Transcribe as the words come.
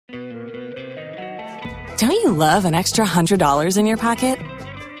Don't you love an extra $100 in your pocket?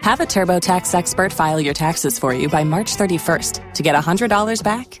 Have a TurboTax expert file your taxes for you by March 31st to get $100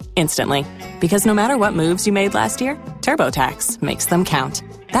 back instantly. Because no matter what moves you made last year, TurboTax makes them count.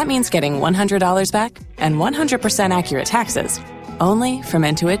 That means getting $100 back and 100% accurate taxes, only from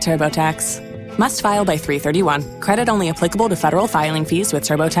Intuit TurboTax. Must file by 3/31. Credit only applicable to federal filing fees with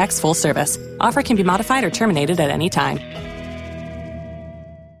TurboTax full service. Offer can be modified or terminated at any time.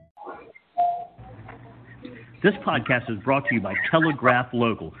 This podcast is brought to you by Telegraph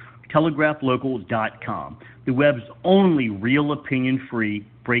Local, telegraphlocal.com, the web's only real opinion-free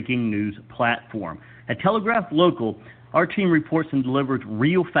breaking news platform. At Telegraph Local, our team reports and delivers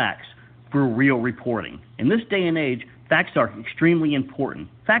real facts for real reporting. In this day and age, facts are extremely important.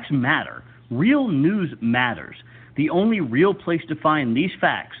 Facts matter. Real news matters. The only real place to find these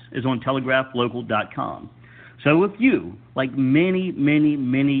facts is on telegraphlocal.com. So if you, like many, many,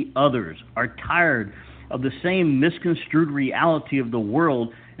 many others, are tired of the same misconstrued reality of the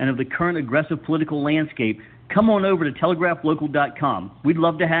world and of the current aggressive political landscape, come on over to telegraphlocal.com. We'd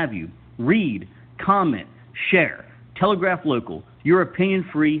love to have you. Read, comment, share. Telegraph Local, your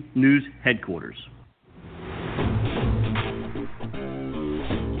opinion-free news headquarters.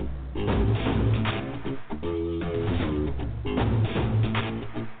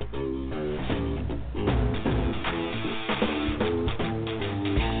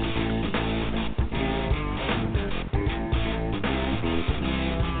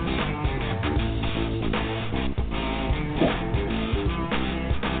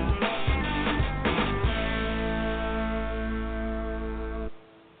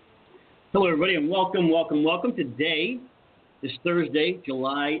 Hello, everybody, and welcome. Today is Thursday,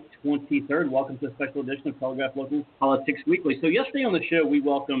 July 23rd. Welcome to a special edition of Telegraph Local Politics Weekly. So yesterday on the show, we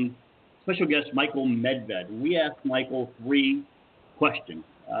welcomed special guest Michael Medved. We asked Michael 3 questions.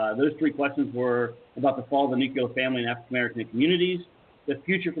 Those 3 questions were about the fall of the nuclear family in African-American communities, the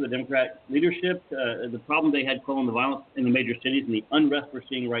future for the Democratic leadership, the problem they had calling the violence in the major cities and the unrest we're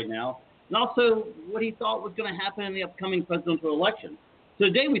seeing right now, and also what he thought was going to happen in the upcoming presidential election. So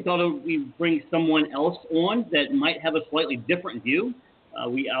today we thought we'd bring someone else on that might have a slightly different view.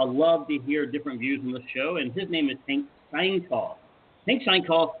 I love to hear different views on the show, and his name is Hank Sheinkopf. Hank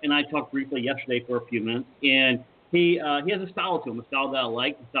Sheinkopf and I talked briefly yesterday for a few minutes, and he has a style to him, a style that I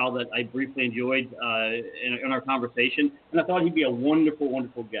like, a style that I briefly enjoyed in our conversation, and I thought he'd be a wonderful,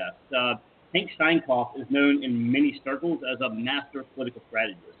 wonderful guest. Hank Sheinkopf is known in many circles as a master political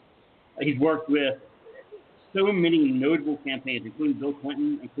strategist. He's worked with so many notable campaigns, including Bill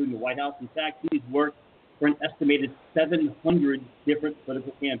Clinton, including the White House. In fact, he's worked for an estimated 700 different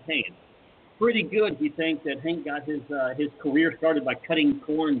political campaigns. Pretty good, he thinks, that Hank got his career started by cutting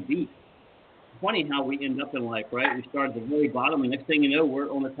corned beef. Funny how we end up in life, right? We start at the very bottom, and next thing you know, we're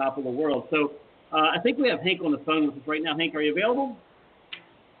on the top of the world. So I think we have Hank on the phone with us right now. Hank, are you available?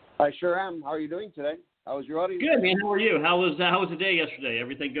 I sure am. How are you doing today? How was your audience? Good, man. How are you? How was the day yesterday?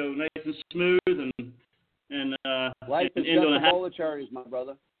 Everything go nice and smooth and life is just a bowl of cherries, my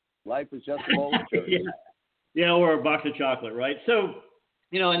brother. Life is just a bowl of cherries. Yeah, or a box of chocolate, right? So,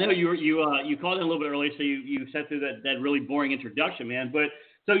 I know you called in a little bit early, so you sat through that really boring introduction, man. But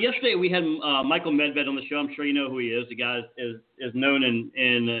so yesterday we had Michael Medved on the show. I'm sure you know who he is. The guy is known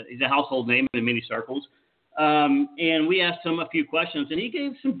in he's a household name in many circles. And we asked him a few questions, and he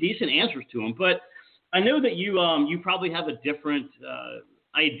gave some decent answers to them. But I know that you probably have a different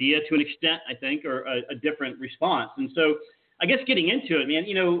idea to an extent, I think, or a different response. And so I guess getting into it, man,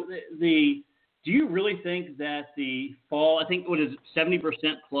 do you really think that the fall, I think,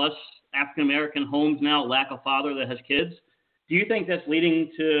 70% plus African-American homes now lack a father that has kids? Do you think that's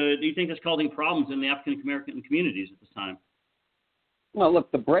causing problems in the African-American communities at this time? Well,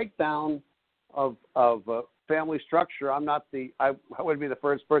 look, the breakdown of family structure, I wouldn't be the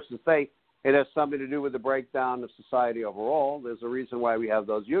first person to say it has something to do with the breakdown of society overall. There's a reason why we have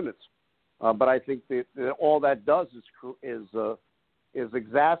those units. But I think that all that does is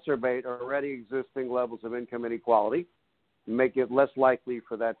exacerbate already existing levels of income inequality, make it less likely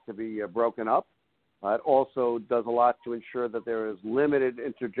for that to be broken up. It also does a lot to ensure that there is limited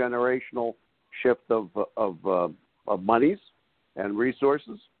intergenerational shift of monies and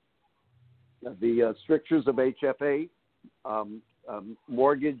resources. The strictures of HFA,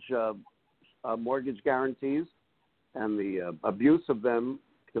 mortgage guarantees, and the abuse of them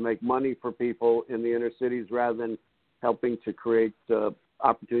to make money for people in the inner cities rather than helping to create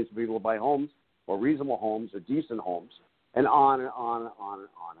opportunities for people to buy homes or reasonable homes or decent homes, and on and on and on and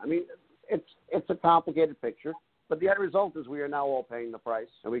on. I mean, it's a complicated picture, but the end result is we are now all paying the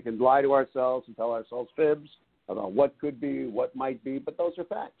price, and we can lie to ourselves and tell ourselves fibs about what could be, what might be, but those are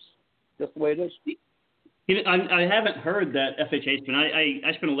facts, just the way it is. I haven't heard that FHA spent.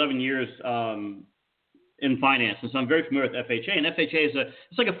 I spent 11 years in finance, and so I'm very familiar with FHA. And FHA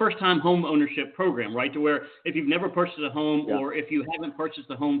it's like a first-time home ownership program, right? To where if you've never purchased a home, or if you haven't purchased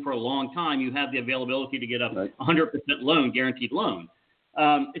a home for a long time, you have the availability to get a 100% loan, guaranteed loan.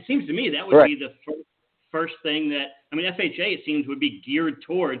 It seems to me that would be the first thing that, I mean, FHA, it seems, would be geared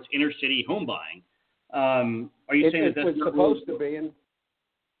towards inner-city home buying. Are you saying that's supposed to be? And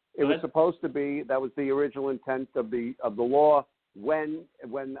it was supposed to be. That was the original intent of the law when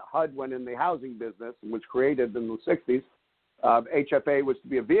HUD went in the housing business and was created in the 60s. HFA was to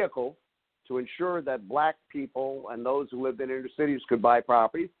be a vehicle to ensure that black people and those who lived in inner cities could buy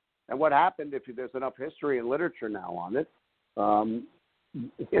property. And what happened, if there's enough history and literature now on it,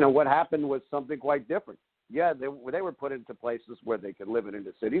 what happened was something quite different. Yeah, they were put into places where they could live in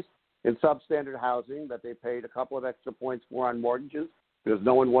inner cities in substandard housing that they paid a couple of extra points for on mortgages because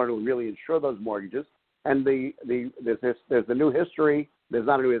no one wanted to really insure those mortgages. And there's a new history. There's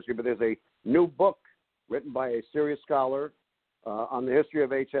not a new history, but there's a new book written by a serious scholar on the history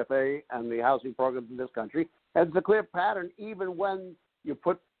of HFA and the housing programs in this country. And it's a clear pattern, even when you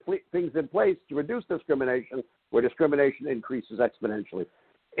put things in place to reduce discrimination, where discrimination increases exponentially.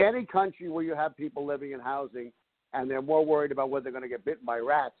 Any country where you have people living in housing and they're more worried about whether they're going to get bitten by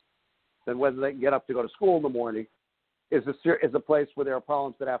rats than whether they can get up to go to school in the morning is a place where there are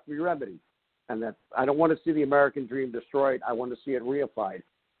problems that have to be remedied. And that I don't want to see the American dream destroyed. I want to see it reified.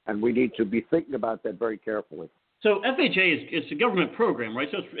 And we need to be thinking about that very carefully. So FHA is a government program, right?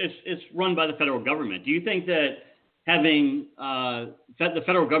 So it's run by the federal government. Do you think that having the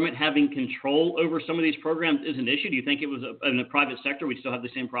federal government having control over some of these programs is an issue? Do you think it was in the private sector we'd still have the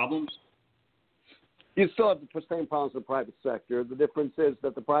same problems? You still have the same problems in the private sector. The difference is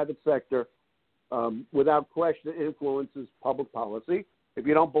that the private sector, without question, influences public policy. If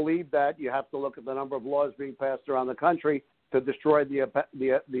you don't believe that, you have to look at the number of laws being passed around the country to destroy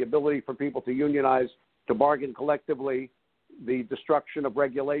the ability for people to unionize, to bargain collectively, the destruction of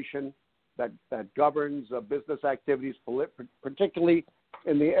regulation that governs business activities, particularly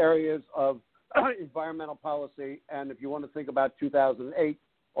in the areas of environmental policy. And if you want to think about 2008,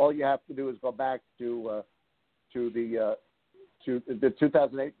 all you have to do is go back to the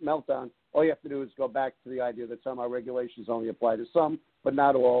 2008 meltdown. All you have to do is go back to the idea that somehow regulations only apply to some, but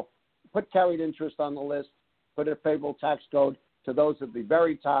not all. Put carried interest on the list. Put a favorable tax code to those at the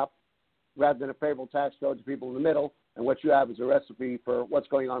very top rather than a favorable tax code to people in the middle. And what you have is a recipe for what's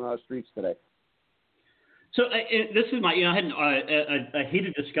going on our streets today. So this is I had a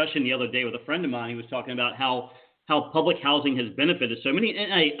heated discussion the other day with a friend of mine. He was talking about how public housing has benefited so many,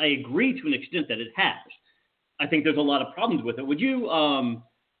 and I agree to an extent that it has. I think there's a lot of problems with it. Would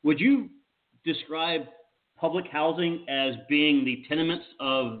you describe public housing as being the tenements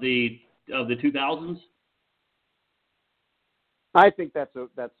of the 2000s? I think that's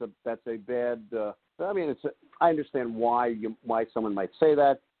a bad. I understand why someone might say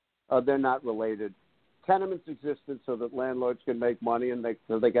that. They're not related. Tenements existed so that landlords could make money and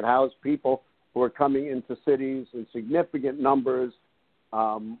so they could house people who are coming into cities in significant numbers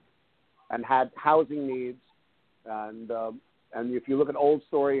and had housing needs. And if you look at old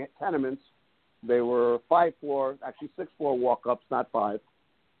story tenements, they were 5-floor, actually 6-floor walk-ups, not 5.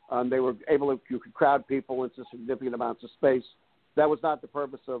 They were you could crowd people into significant amounts of space. That was not the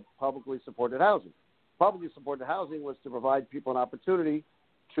purpose of publicly supported housing. Publicly supported housing was to provide people an opportunity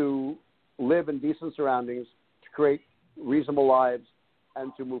to live in decent surroundings, to create reasonable lives,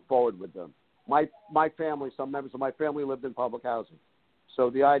 and to move forward with them. My family, some members of my family lived in public housing. So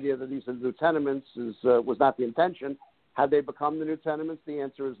the idea that these are new tenements was not the intention. Had they become the new tenements, the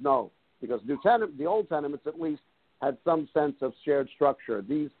answer is no. Because the old tenements at least had some sense of shared structure.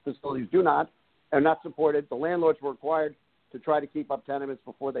 These facilities are not supported. The landlords were required to try to keep up tenements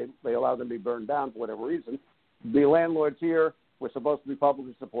before they allow them to be burned down for whatever reason. The landlords here were supposed to be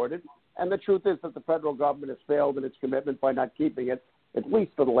publicly supported. And the truth is that the federal government has failed in its commitment by not keeping it, at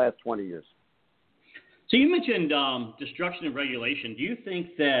least for the last 20 years. So you mentioned destruction of regulation. Do you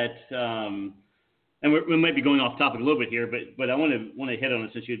think that, and we might be going off topic a little bit here, but I want to hit on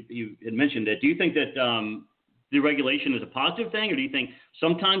it since you had mentioned it. Do you think that deregulation is a positive thing, or do you think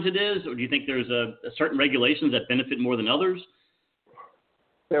sometimes it is, or do you think there's a certain regulations that benefit more than others?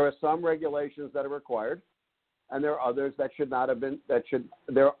 There are some regulations that are required, and there are others that should not have been.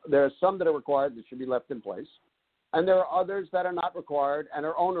 There are some that are required that should be left in place, and there are others that are not required and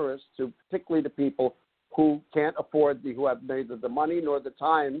are onerous particularly to people who can't afford who have neither the money nor the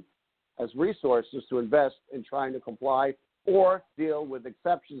time as resources to invest in trying to comply or deal with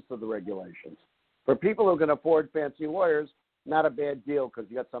exceptions to the regulations. For people who can afford fancy lawyers, not a bad deal because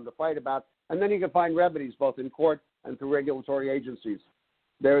you got something to fight about. And then you can find remedies both in court and through regulatory agencies.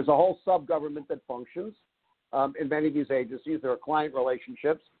 There is a whole sub-government that functions in many of these agencies. There are client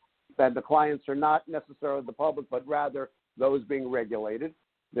relationships, and the clients are not necessarily the public, but rather those being regulated.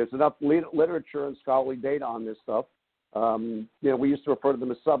 There's enough literature and scholarly data on this stuff. We used to refer to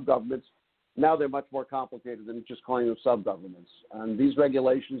them as sub-governments. Now they're much more complicated than just calling them sub-governments. And these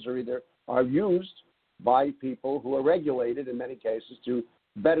regulations are used by people who are regulated in many cases to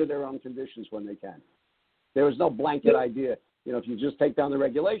better their own conditions when they can. There is no blanket idea. If you just take down the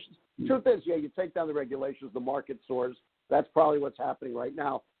regulations, the truth is, you take down the regulations, the market soars. That's probably what's happening right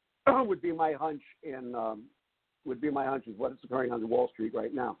now. would be my hunch is what's occurring on Wall Street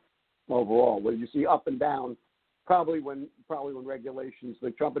right now. Overall, where you see up and down, probably when regulations,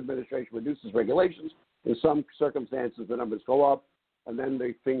 the Trump administration reduces regulations, in some circumstances the numbers go up, and then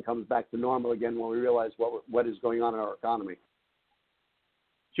the thing comes back to normal again when we realize what is going on in our economy.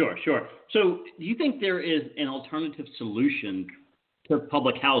 Sure. So do you think there is an alternative solution to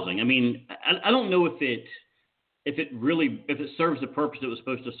public housing? I mean, I don't know if it serves the purpose it was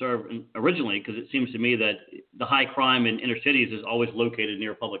supposed to serve originally, because it seems to me that the high crime in inner cities is always located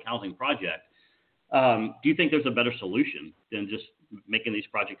near a public housing project. Do you think there's a better solution than just making these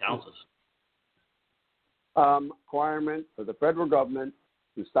project houses? Requirement for the federal government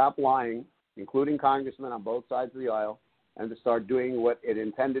to stop lying, including congressmen on both sides of the aisle, and to start doing what it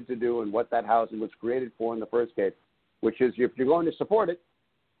intended to do and what that housing was created for in the first case, which is if you're going to support it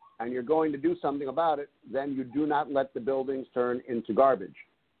and you're going to do something about it, then you do not let the buildings turn into garbage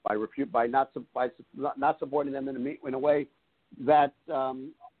by not supporting them in a way that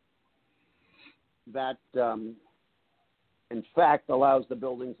in fact allows the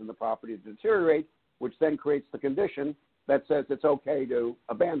buildings and the property to deteriorate, which then creates the condition that says it's okay to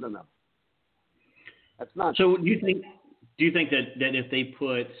abandon them. That's not. So do you think that if they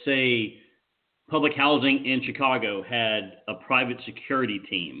put, say, public housing in Chicago had a private security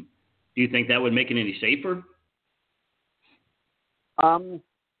team, do you think that would make it any safer? I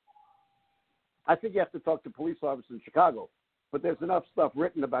think you have to talk to police officers in Chicago, but there's enough stuff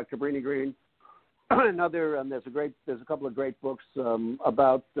written about Cabrini Green and there's a couple of great books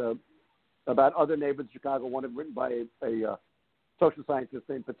about other neighborhoods of Chicago. One written by a social scientist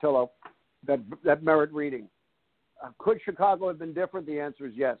named Patillo that merit reading. Could Chicago have been different? The answer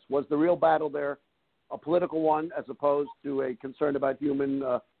is yes. Was the real battle there a political one as opposed to a concern about human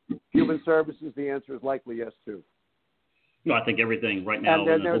services? The answer is likely yes too. No, I think everything right now. And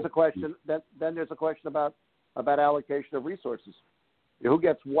then there's a question. Then there's a question about allocation of resources. Who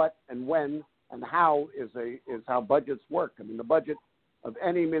gets what and when and how is how budgets work. I mean, the budget of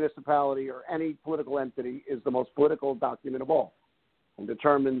any municipality or any political entity is the most political document of all, and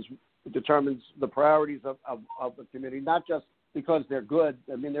determines the priorities of the community, not just because they're good.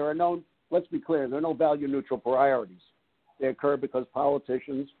 I mean, let's be clear, there are no value-neutral priorities. They occur because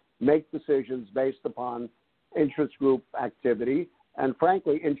politicians make decisions based upon interest group activity, and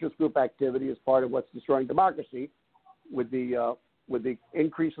frankly, interest group activity is part of what's destroying democracy with the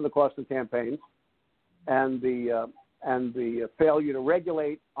increase in the cost of campaigns and the failure to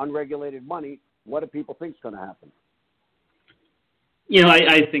regulate unregulated money. What do people think is going to happen?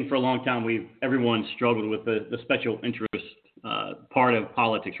 I think for a long time everyone struggled with the special interest part of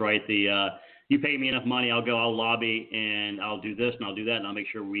politics, right? You pay me enough money, I'll lobby, and I'll do this and I'll do that, and I'll make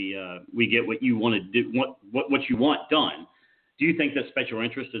sure we get what you want to do, what you want done. Do you think that special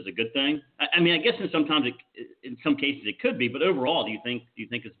interest is a good thing? I mean, I guess in some cases it could be, but overall, do you think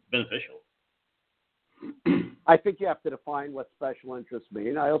it's beneficial? I think you have to define what special interests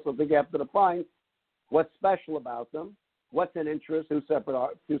mean. I also think you have to define what's special about them. What's an interest? Two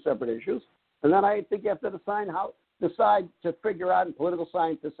separate issues, and then I think you have to decide to figure out, and political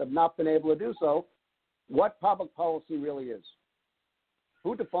scientists have not been able to do so, what public policy really is.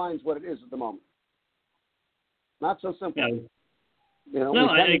 Who defines what it is at the moment? Not so simple. Yeah.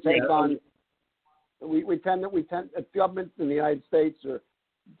 We tend government in the United States or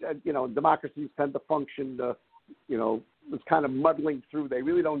democracies tend to function. It's kind of muddling through. They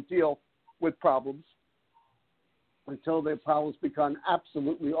really don't deal with problems until their problems become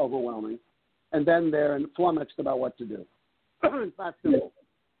absolutely overwhelming, and then they're flummoxed about what to do. It's not simple.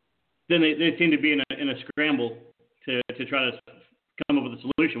 Then they seem to be in a scramble to try to come up with a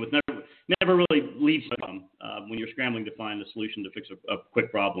solution, with never really leads to them when you're scrambling to find a solution to fix a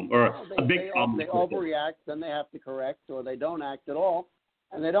quick problem or a big problem. They overreact, then they have to correct, or they don't act at all,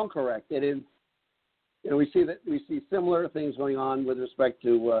 and they don't correct. It is, we see similar things going on with respect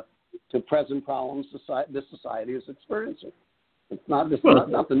to present problems this society is experiencing. There's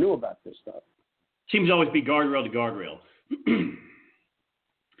nothing new about this stuff. Seems to always be guardrail to guardrail.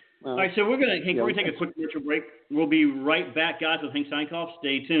 All right, so we're going to take a quick commercial break. We'll be right back, guys, with Hank Sheinkopf.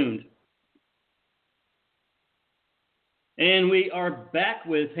 Stay tuned. And we are back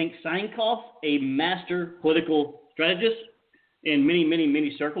with Hank Sheinkopf, a master political strategist in many, many,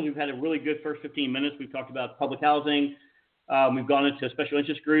 many circles. We've had a really good first 15 minutes. We've talked about public housing. We've gone into special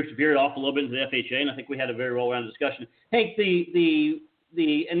interest groups, veered off a little bit into the FHA, and I think we had a very well-rounded discussion. Hank,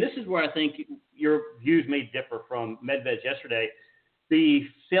 and this is where I think your views may differ from Medved's yesterday. The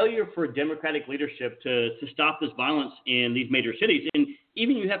failure for Democratic leadership to stop this violence in these major cities. And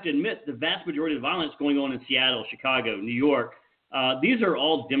even you have to admit the vast majority of the violence going on in Seattle, Chicago, New York, these are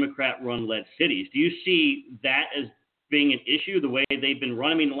all Democrat-run led cities. Do you see that as being an issue, the way they've been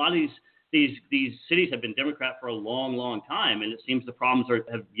run? I mean, a lot of these cities have been Democrat for a long, long time, and it seems the problems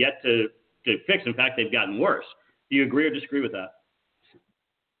have yet to fix. In fact, they've gotten worse. Do you agree or disagree with that?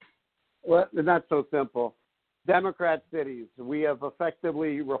 Well, not so simple. Democrat cities, we have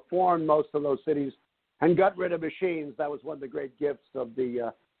effectively reformed most of those cities and got rid of machines. That was one of the great gifts of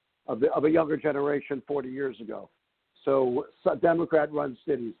a younger generation 40 years ago. So Democrat-run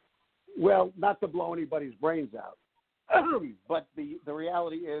cities. Well, not to blow anybody's brains out, but the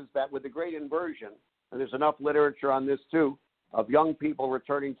reality is that with the great inversion, and there's enough literature on this too, of young people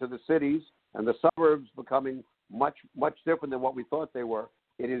returning to the cities and the suburbs becoming much, much different than what we thought they were.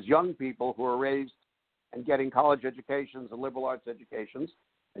 It is young people who are raised and getting college educations and liberal arts educations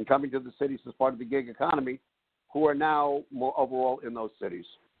and coming to the cities as part of the gig economy who are now more overall in those cities.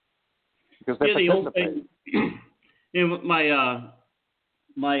 Because they participate.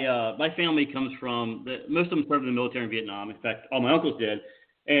 My family comes from, most of them served in the military in Vietnam. In fact, all my uncles did.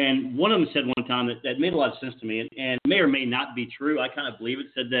 And one of them said one time that made a lot of sense to me, and may or may not be true. I kind of believe it.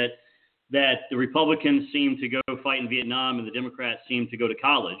 Said that the Republicans seem to go fight in Vietnam and the Democrats seem to go to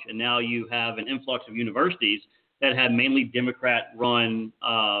college. And now you have an influx of universities that have mainly Democrat-run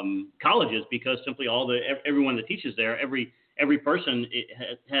colleges because simply everyone that teaches there, every person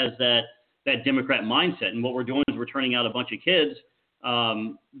has that Democrat mindset. And what we're doing is we're turning out a bunch of kids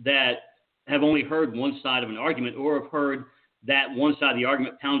that have only heard one side of an argument or have heard that one side of the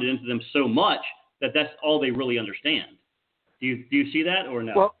argument pounded into them so much that that's all they really understand. Do you see that or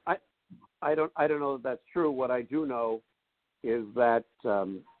no? Well, I don't know that that's true. What I do know is that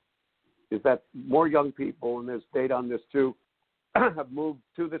more young people, and there's data on this too, have moved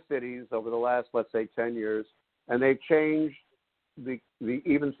to the cities over the last, let's say, 10 years, and they've changed the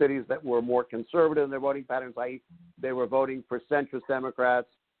even cities that were more conservative in their voting patterns, i.e. they were voting for centrist Democrats,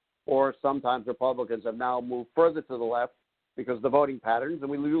 or sometimes Republicans have now moved further to the left because of the voting patterns,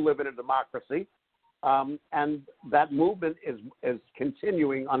 and we do live in a democracy. And that movement is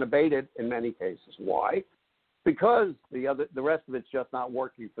continuing unabated in many cases. Why? Because the rest of it's just not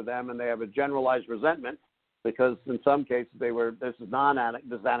working for them, and they have a generalized resentment. Because in some cases this is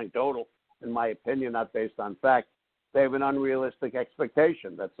anecdotal, in my opinion, not based on fact. They have an unrealistic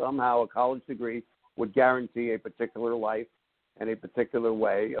expectation that somehow a college degree would guarantee a particular life and a particular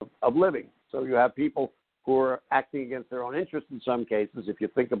way of living. So you have people who are acting against their own interests in some cases, if you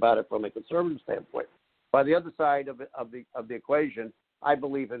think about it from a conservative standpoint. By the other side of the equation, I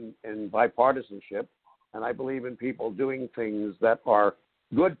believe in bipartisanship, and I believe in people doing things that are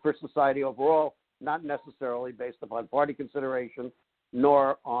good for society overall, not necessarily based upon party consideration,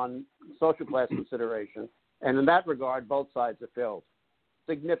 nor on social class consideration. And in that regard, both sides have failed,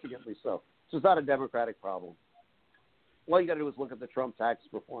 significantly so. This is not a Democratic problem. All you got to do is look at the Trump tax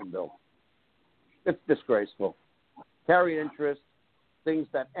reform bill. It's disgraceful. Carried interest, things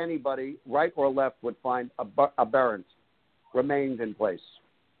that anybody, right or left, would find aberrant, remained in place.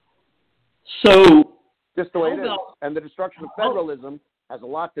 So, just the way it is. And the destruction of federalism has a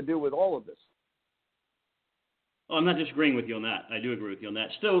lot to do with all of this. Oh, I'm not disagreeing with you on that. I do agree with you on that.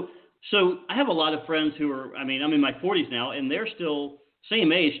 So I have a lot of friends who are, I'm in my 40s now, and they're still,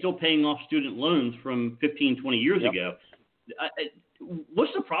 same age, still paying off student loans from 15, 20 years ago.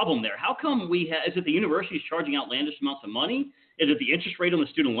 What's the problem there? How come is it the universities charging outlandish amounts of money? Is it the interest rate on the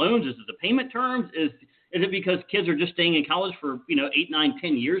student loans? Is it the payment terms? Is it because kids are just staying in college for 8, 9,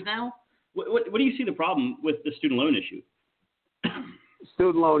 10 years now? What do you see the problem with the student loan issue?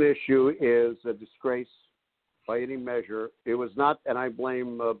 Student loan issue is a disgrace by any measure. It was not, and I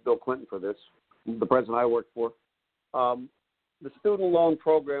blame Bill Clinton for this, the president I worked for. The student loan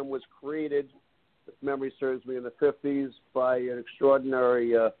program was created, if memory serves me, in the 50s by an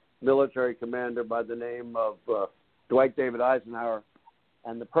extraordinary military commander by the name of Dwight David Eisenhower.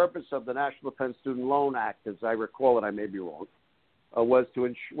 And the purpose of the National Defense Student Loan Act, as I recall it, I may be wrong, was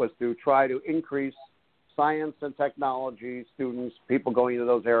to try to increase science and technology students, people going into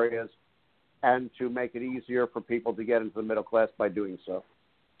those areas, and to make it easier for people to get into the middle class by doing so.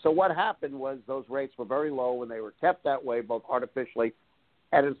 So what happened was those rates were very low, and they were kept that way both artificially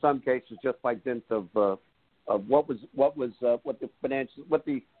and in some cases just by dint of what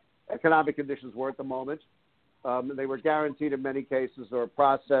the economic conditions were at the moment. They were guaranteed in many cases or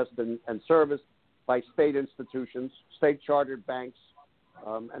processed and serviced by state institutions, state-chartered banks,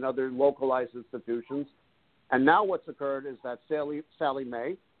 and other localized institutions. And now what's occurred is that Sallie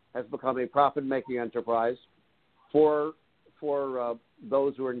Mae has become a profit-making enterprise for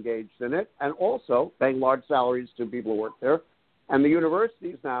those who are engaged in it, and also paying large salaries to people who work there. And the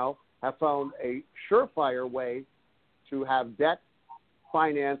universities now have found a surefire way to have debt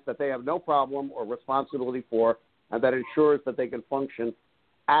finance that they have no problem or responsibility for, and that ensures that they can function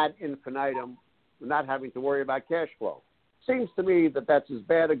ad infinitum, not having to worry about cash flow. Seems to me that that's as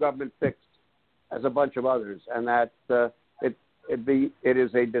bad a government fix as a bunch of others, and that it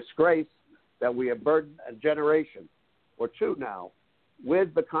is a disgrace that we have burdened a generation or two now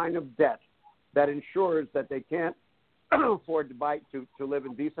with the kind of debt that ensures that they can't afford to live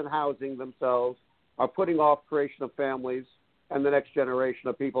in decent housing themselves, are putting off creation of families and the next generation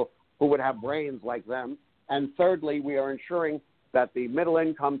of people who would have brains like them. And thirdly, we are ensuring that the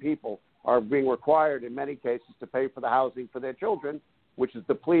middle-income people are being required in many cases to pay for the housing for their children, which is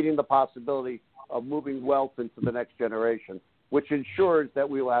depleting the possibility of moving wealth into the next generation, which ensures that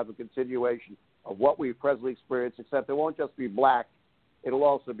we will have a continuation of what we've presently experienced, except it won't just be black, it'll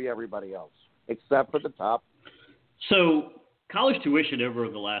also be everybody else, except for the top. So college tuition over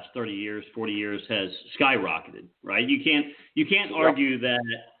the last 30 years, 40 years has skyrocketed, right? You can't argue that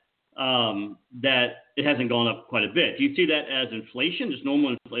that it hasn't gone up quite a bit. Do you see that as inflation, just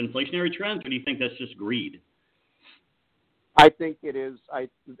normal inflationary trends, or do you think that's just greed? I think it is.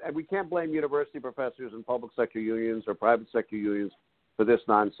 We can't blame university professors and public sector unions or private sector unions for this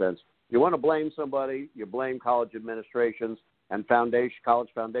nonsense. You want to blame somebody, you blame college administrations and college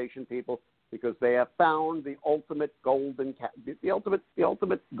foundation people, because they have found the ultimate gold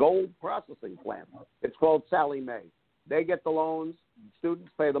processing plant. It's called Sallie Mae. They get the loans, students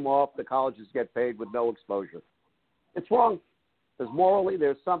pay them off, the colleges get paid with no exposure. It's wrong.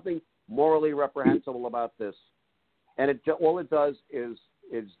 There's something morally reprehensible about this. And all it does is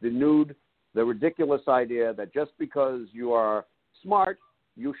denude the ridiculous idea that just because you are smart,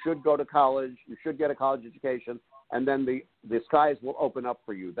 you should go to college, you should get a college education, and then the skies will open up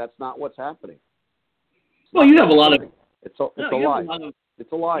for you. That's not what's happening. Well, you have a lot of... It's a lie.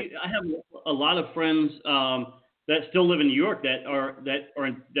 It's a lie. I have a lot of friends that still live in New York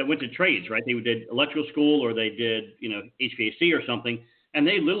that went to trades, right? They did electrical school or they did, HVAC or something, and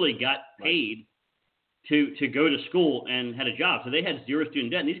they literally got paid to go to school and had a job. So they had zero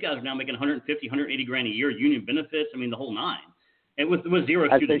student debt. And these guys are now making $150,000, $180,000 a year, union benefits. I mean, the whole nine. And with zero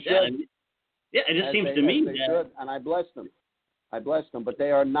student debt. Yeah, it just seems to me that. Should, and I bless them. But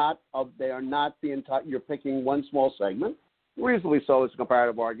they are not the entire. You're picking one small segment, reasonably so as a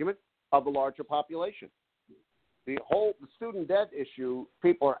comparative argument, of the larger population. The student debt issue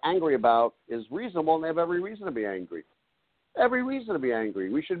people are angry about is reasonable, and they have every reason to be angry. Every reason to be angry.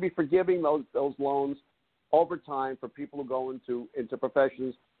 We should be forgiving those loans over time for people who go into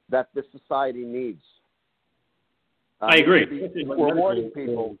professions that this society needs. I agree. Rewarding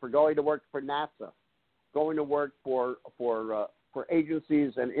people for going to work for NASA, going to work for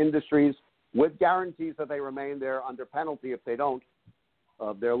agencies and industries with guarantees that they remain there under penalty if they don't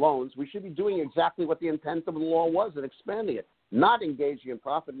of their loans. We should be doing exactly what the intent of the law was and expanding it, not engaging in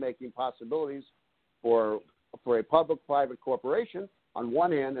profit-making possibilities for a public-private corporation on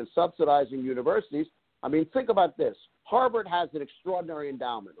one hand and subsidizing universities. I mean, think about this. Harvard has an extraordinary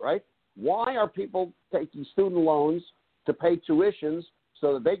endowment, right? Why are people taking student loans to pay tuitions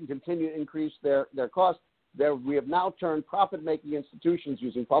so that they can continue to increase their costs? We have now turned profit-making institutions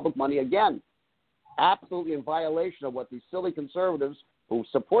using public money again, absolutely in violation of what these silly conservatives who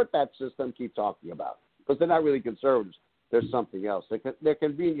support that system keep talking about, because they're not really conservatives. They're something else. They're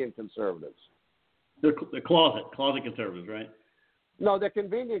convenient conservatives. They're closet conservatives, right? No, they're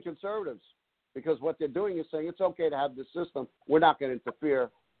convenient conservatives, because what they're doing is saying it's okay to have this system. We're not going to interfere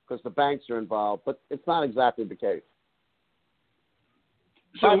because the banks are involved, but it's not exactly the case.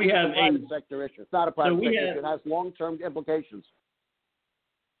 So we have a private sector issue. It's not a private sector issue. It has long-term implications.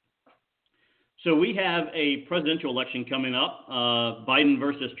 So we have a presidential election coming up, Biden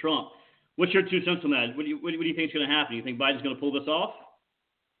versus Trump. What's your 2 cents on that? What do you think is going to happen? You think Biden's going to pull this off?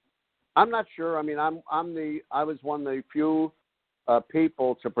 I'm not sure. I mean, I was one of the few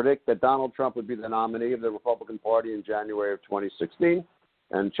people to predict that Donald Trump would be the nominee of the Republican Party in January of 2016.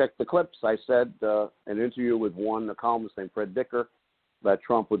 And check the clips. I said in an interview with a columnist named Fred Dicker that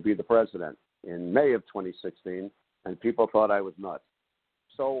Trump would be the president. in May of 2016, and people thought I was nuts.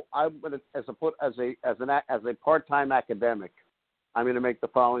 So I'm going to, as a part-time academic, I'm going to make the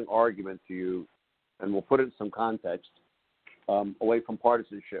following argument to you, and we'll put it in some context, away from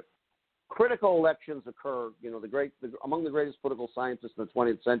partisanship. Critical elections occur. Among the greatest political scientists in the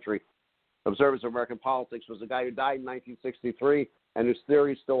 20th century, observers of American politics, was a guy who died in 1963 and whose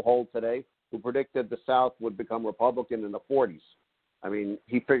theories still hold today, who predicted the South would become Republican in the 40s. I mean,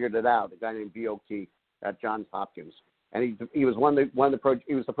 he figured it out. A guy named B.O.K. at Johns Hopkins, and he was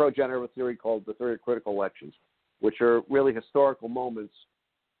the progenitor of a theory called the theory of critical elections, which are really historical moments.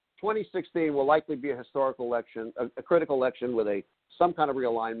 2016 will likely be a historical election, a critical election with some kind of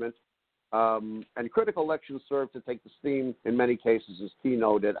realignment. And critical elections serve to take the steam, in many cases, as T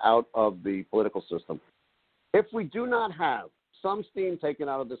noted, out of the political system. If we do not have some steam taken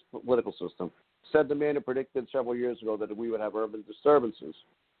out of this political system, said the man who predicted several years ago that we would have urban disturbances,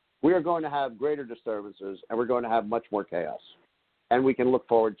 we are going to have greater disturbances, and we're going to have much more chaos. And we can look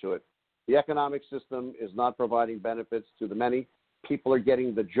forward to it. The economic system is not providing benefits to the many. People are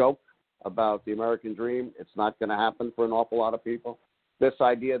getting the joke about the American dream. It's not going to happen for an awful lot of people. This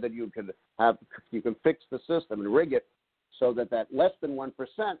idea that you can fix the system and rig it so that less than 1%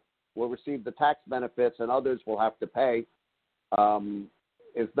 will receive the tax benefits and others will have to pay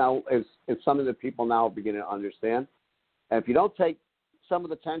is something that people now are beginning to understand. And if you don't take some of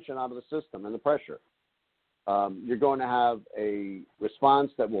the tension out of the system and the pressure, you're going to have a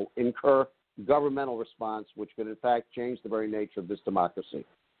response that will incur governmental response, which could in fact change the very nature of this democracy.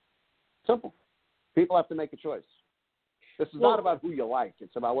 Simple. People have to make a choice. This is not about who you like.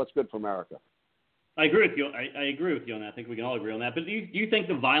 It's about what's good for America. I agree with you. I agree with you on that. I think we can all agree on that. But do you think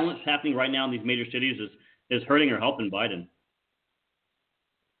the violence happening right now in these major cities is hurting or helping Biden?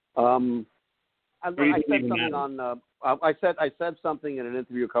 I said something in an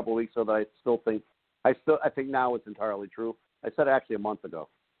interview a couple of weeks ago that I think now it's entirely true. I said it actually a month ago,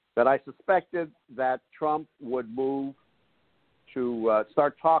 that I suspected that Trump would move to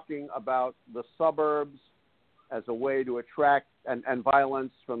start talking about the suburbs as a way to attract and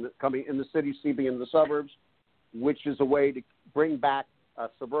violence coming in the city seeping into the suburbs, which is a way to bring back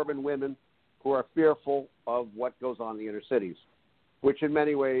suburban women who are fearful of what goes on in the inner cities, which in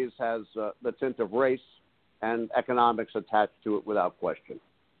many ways has the tint of race and economics attached to it without question.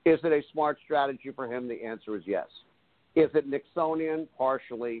 Is it a smart strategy for him? The answer is yes. Is it Nixonian?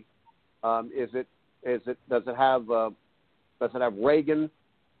 Partially. Does it have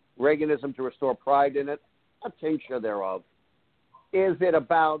Reaganism to restore pride in it? A tincture thereof. Is it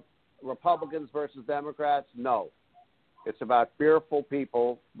about Republicans versus Democrats? No. It's about fearful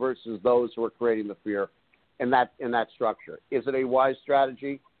people versus those who are creating the fear in that structure. Is it a wise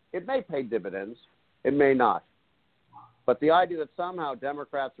strategy? It may pay dividends. It may not. But the idea that somehow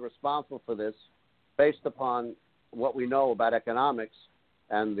Democrats are responsible for this, based upon what we know about economics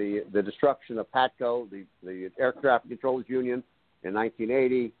and the destruction of PATCO, the Air Traffic Controllers Union in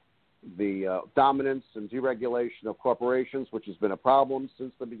 1980, the dominance and deregulation of corporations, which has been a problem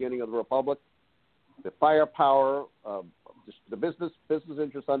since the beginning of the Republic, the firepower of the business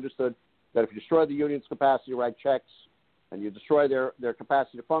interests understood that if you destroy the union's capacity to write checks and you destroy their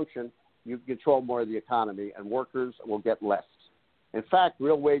capacity to function, you control more of the economy and workers will get less. In fact,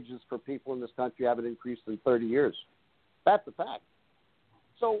 real wages for people in this country haven't increased in 30 years. That's a fact.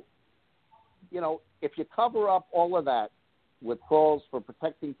 So, if you cover up all of that with calls for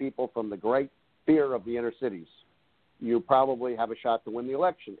protecting people from the great fear of the inner cities, you probably have a shot to win the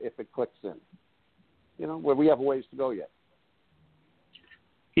election if it clicks in. Where we have a ways to go yet.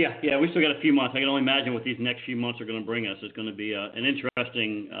 Yeah, we still got a few months. I can only imagine what these next few months are going to bring us. It's going to be an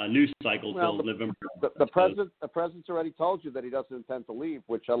interesting news cycle till November. The president's already told you that he doesn't intend to leave,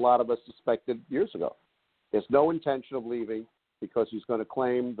 which a lot of us suspected years ago. There's no intention of leaving because he's going to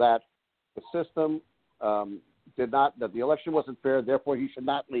claim that the system that the election wasn't fair, therefore he should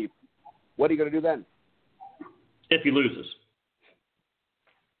not leave. What are you going to do then? If he loses.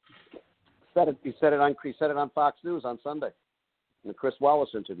 He said it on Fox News on Sunday in the Chris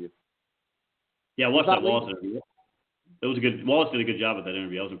Wallace interview. Yeah, I watched that Wallace interview. It was good. Wallace did a good job at that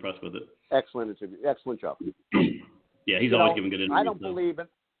interview. I was impressed with it. Excellent interview. Excellent job. Yeah, he's always giving good interviews. I don't believe it.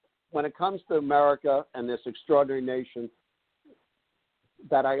 When it comes to America and this extraordinary nation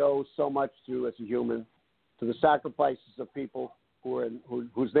that I owe so much to as a human, to the sacrifices of people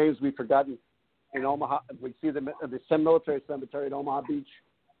whose names we've forgotten in Omaha, we see them at the military cemetery in Omaha Beach.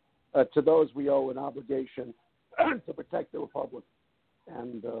 To those we owe an obligation to protect the Republic,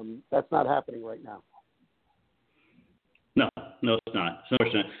 and that's not happening right now. No, it's not. It's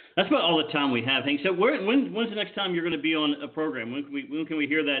unfortunate. That's about all the time we have, Hank. So when's the next time you're going to be on a program? When can we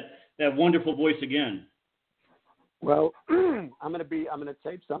hear that that wonderful voice again. Well, I'm gonna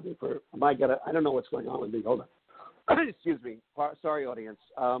tape something for. I don't know what's going on with me. Hold on. Excuse me. Sorry, audience.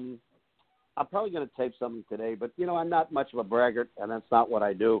 I'm probably gonna tape something today, but I'm not much of a braggart, and that's not what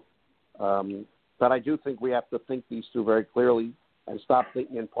I do. But I do think we have to think these through very clearly and stop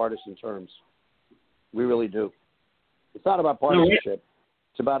thinking in partisan terms. We really do. It's not about partisanship.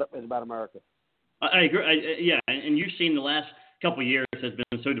 It's about America. I agree. Yeah, and you've seen the last couple of years has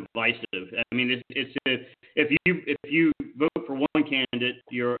been so divisive. I mean, if you vote for one candidate,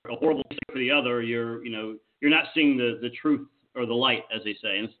 you're a horrible for the other. You're not seeing the truth or the light, as they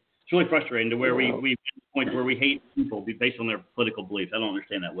say. And it's really frustrating to where we to the point where we hate people based on their political beliefs. I don't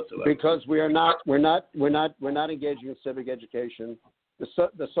understand that whatsoever. Because we're not engaging in civic education. The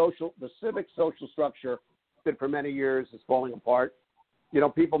civic social structure that for many years is falling apart.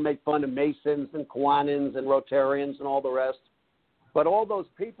 People make fun of Masons and Kiwanans and Rotarians and all the rest. But all those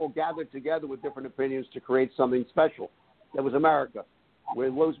people gathered together with different opinions to create something special. That was America. We're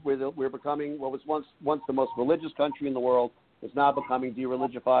becoming what was once the most religious country in the world is now becoming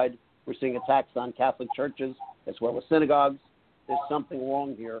de-religified. We're seeing attacks on Catholic churches as well as synagogues. There's something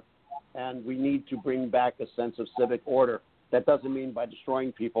wrong here, and we need to bring back a sense of civic order. That doesn't mean by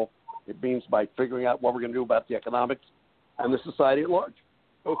destroying people. It means by figuring out what we're going to do about the economics and the society at large.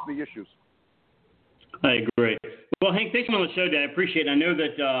 Those are the issues. I agree. Well, Hank, thanks for coming on the show today. I appreciate it. I know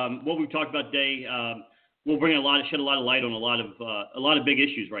that what we've talked about today will shed a lot of light on a lot of big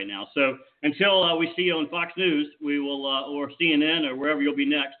issues right now. So until we see you on Fox News, we will or CNN or wherever you'll be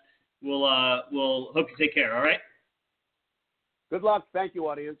next, we'll hope you take care. All right. Good luck. Thank you,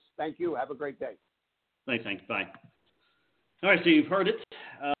 audience. Thank you. Have a great day. Thanks, Hank. Bye. All right, so you've heard it.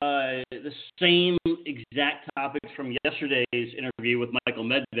 The same exact topics from yesterday's interview with Michael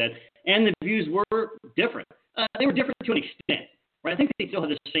Medved, and the views were different. They were different to an extent, right? I think they still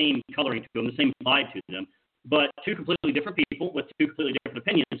had the same coloring to them, the same vibe to them, but two completely different people with two completely different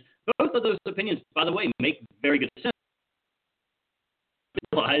opinions. Both of those opinions, by the way, make very good sense.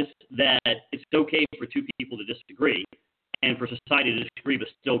 Realize that it's okay for two people to disagree, and for society to disagree but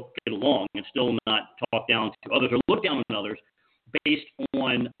still get along and still not talk down to others or look down on others based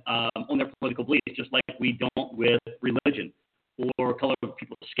on their political beliefs, just like we don't with religion or color of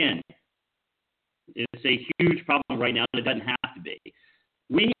people's skin. It's a huge problem right now, and it doesn't have to be.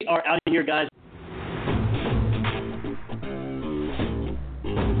 We are out of here, guys.